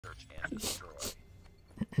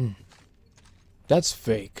That's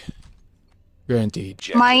fake. Guaranteed.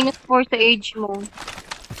 -4 sa age mo.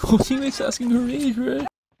 Coaching is asking her age, right?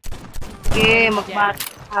 Okay, magbat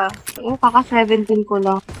ka. Oo, kaka-17 ko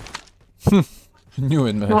lang. Knew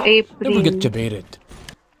it, man. No April. Never get debated.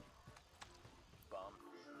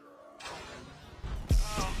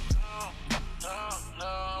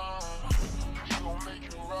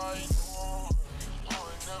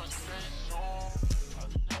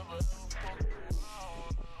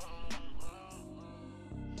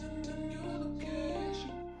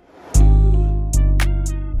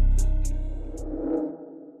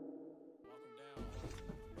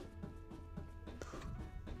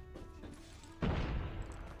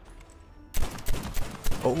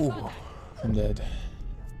 Oh, I'm dead.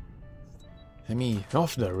 I mean,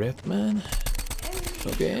 off the rip, man.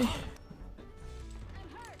 Okay.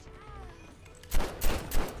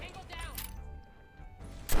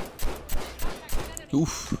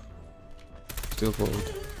 Oof. Still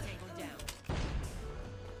cold.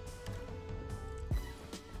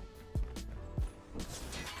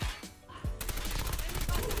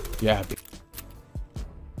 Yeah.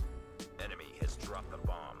 Enemy has dropped the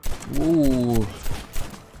bomb. Ooh.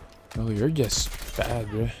 Oh, you're just bad,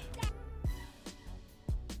 bro.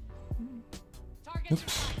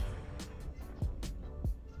 Oops.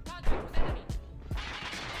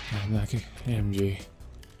 I'm not AMG.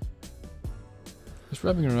 Just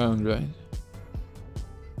rubbing around, right?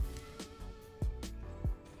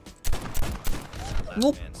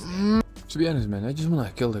 Nope. To be honest, man, I just wanna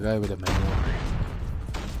kill the guy with a manual.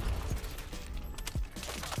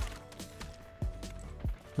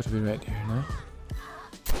 Put to be right here, no?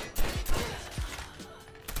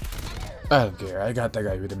 I don't care. I got that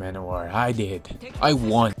guy with the man of war. I did. I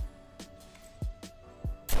won.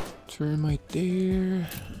 Termite there.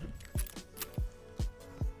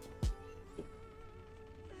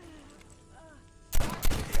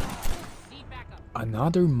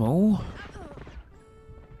 Another Mo?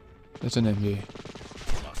 That's an MJ.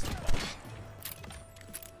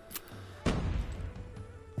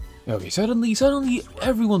 Okay, suddenly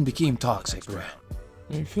everyone became toxic, bruh.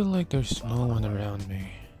 I feel like there's no one around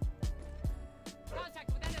me.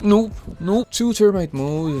 Nope, nope. 2 termite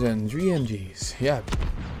moves and 3 MGs. Yeah,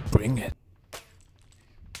 bring it.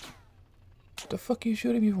 What the fuck are you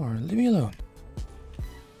shooting me for? Leave me alone.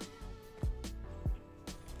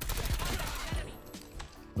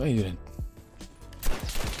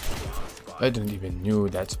 I didn't even knew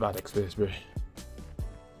that spot exists, bro.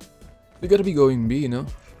 We gotta be going B, you know?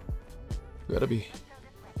 Gotta be.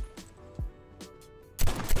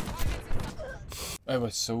 I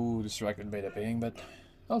was so distracted by the ping, but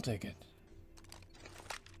I'll take it.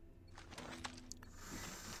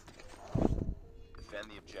 Defend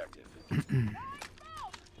the objective. The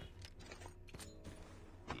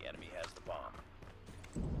enemy has the bomb.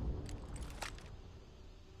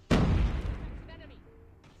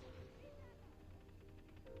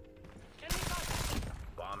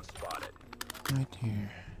 Bomb spotted. Right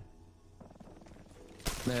here.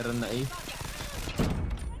 Meron na eh.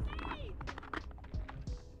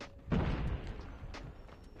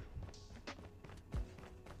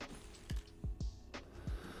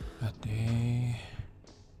 Ate.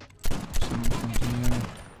 Something here.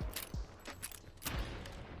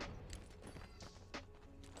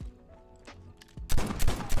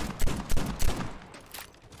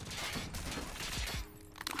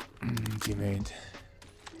 Teammate.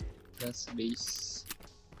 That's base.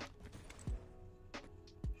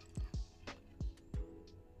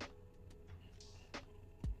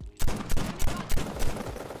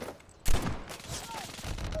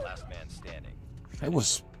 Last man standing. I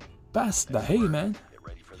was past the hay, man. Get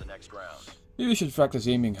ready for the next round. Maybe we should practice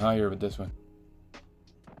aiming higher with this one.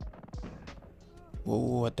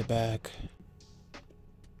 Whoa, at the back.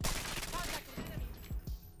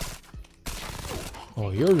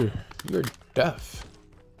 Oh, you're deaf.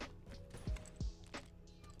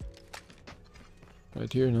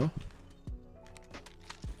 Right here, no?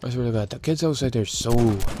 I swear to God, the kids outside are so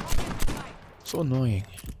annoying.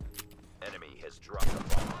 Enemy has dropped the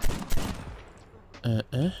bomb.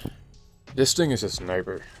 This thing is a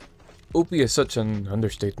sniper. OP is such an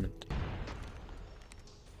understatement.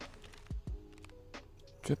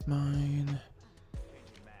 Trip mine.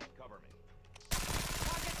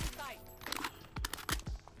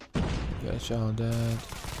 Got all that.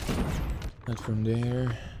 Not from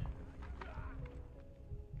there.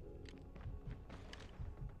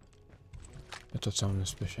 I thought someone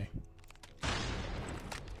was fishing.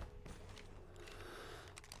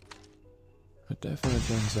 But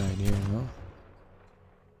definitely inside here, no?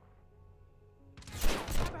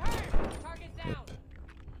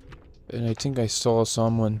 And I think I saw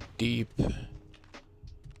someone deep.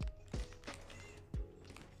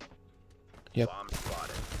 Yep. Bomb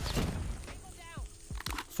spotted.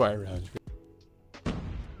 Fire rounds.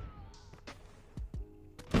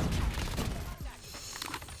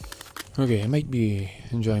 Okay, I might be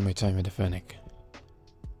enjoying my time with the Fennec.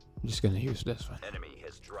 I'm just gonna use this one. Enemy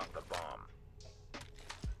has dropped the bomb.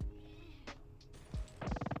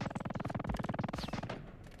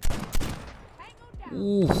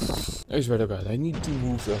 Ooh. I swear to God, I need to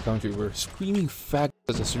move to a country where screaming fag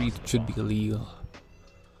as a street should be illegal.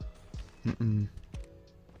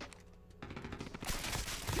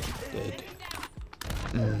 Dead.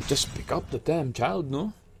 Just pick up the damn child,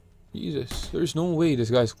 no? Jesus, there's no way this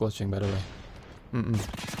guy's clutching, by the way.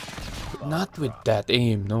 Not with that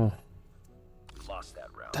aim, no. Lost that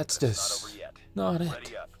round. That's but it's just not over yet. not it.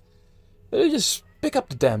 Ready up. Just pick up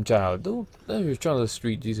the damn child. Don't let your child on the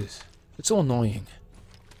street, Jesus. It's so annoying.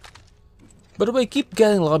 By the way, keep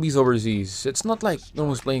getting lobbies overseas. It's not like no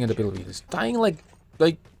one's playing in the Philippines. Dying like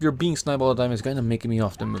you're being sniped all the time is kind of making me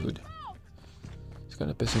off the mood. It's kind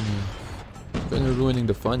of pissing me off. It's kind of ruining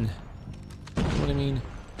the fun. You know what I mean?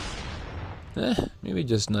 Maybe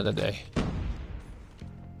just another day.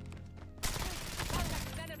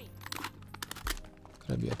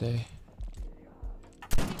 Gonna be a day.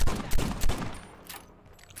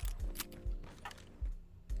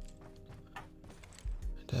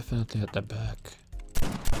 Definitely at the back.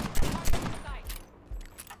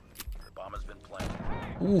 Bomb has been planted.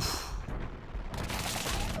 Oof.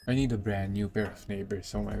 I need a brand new pair of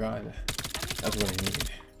neighbors. Oh my god. That's what I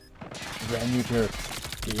need. A brand new pair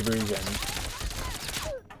of neighbors and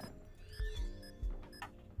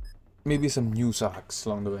maybe some new socks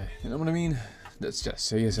along the way. You know what I mean? That's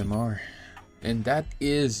just ASMR. And that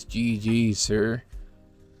is GG, sir.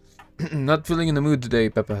 Not feeling in the mood today,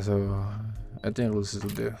 Peppa, so I think this will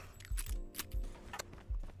do.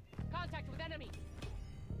 Contact with enemy.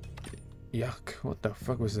 Yuck, what the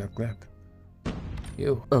fuck was that clip?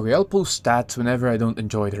 Ew. Okay, I'll post stats whenever I don't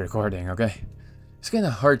enjoy the recording, okay? It's kinda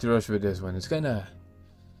hard to rush with this one. It's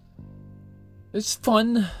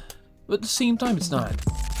fun, but at the same time it's not.